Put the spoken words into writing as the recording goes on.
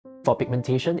For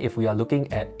pigmentation, if we are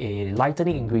looking at a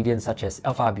lightening ingredient such as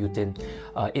alpha-butane,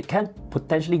 it can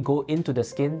potentially go into the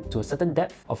skin to a certain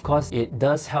depth. Of course, it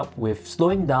does help with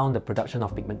slowing down the production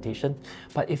of pigmentation,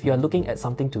 but if you're looking at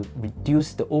something to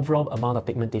reduce the overall amount of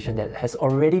pigmentation that has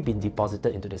already been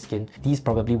deposited into the skin, these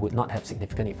probably would not have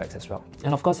significant effects as well.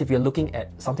 And of course, if you're looking at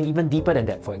something even deeper than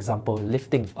that, for example,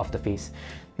 lifting of the face.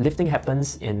 Lifting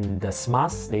happens in the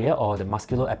SMAS layer or the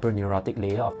musculoaponeurotic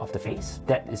layer of the face.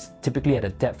 That is typically at a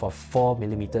depth of 4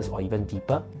 millimeters or even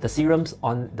deeper. The serums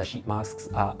on the sheet masks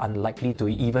are unlikely to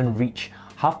even reach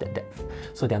half that depth.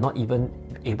 So they're not even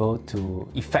able to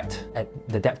effect at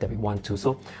the depth that we want to.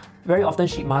 So very often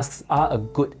sheet masks are a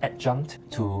good adjunct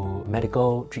to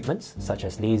medical treatments such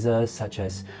as lasers, such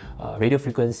as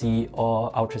radiofrequency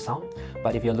or ultrasound.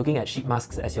 But if you're looking at sheet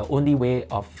masks as your only way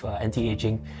of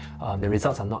anti-aging, the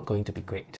results are not going to be great.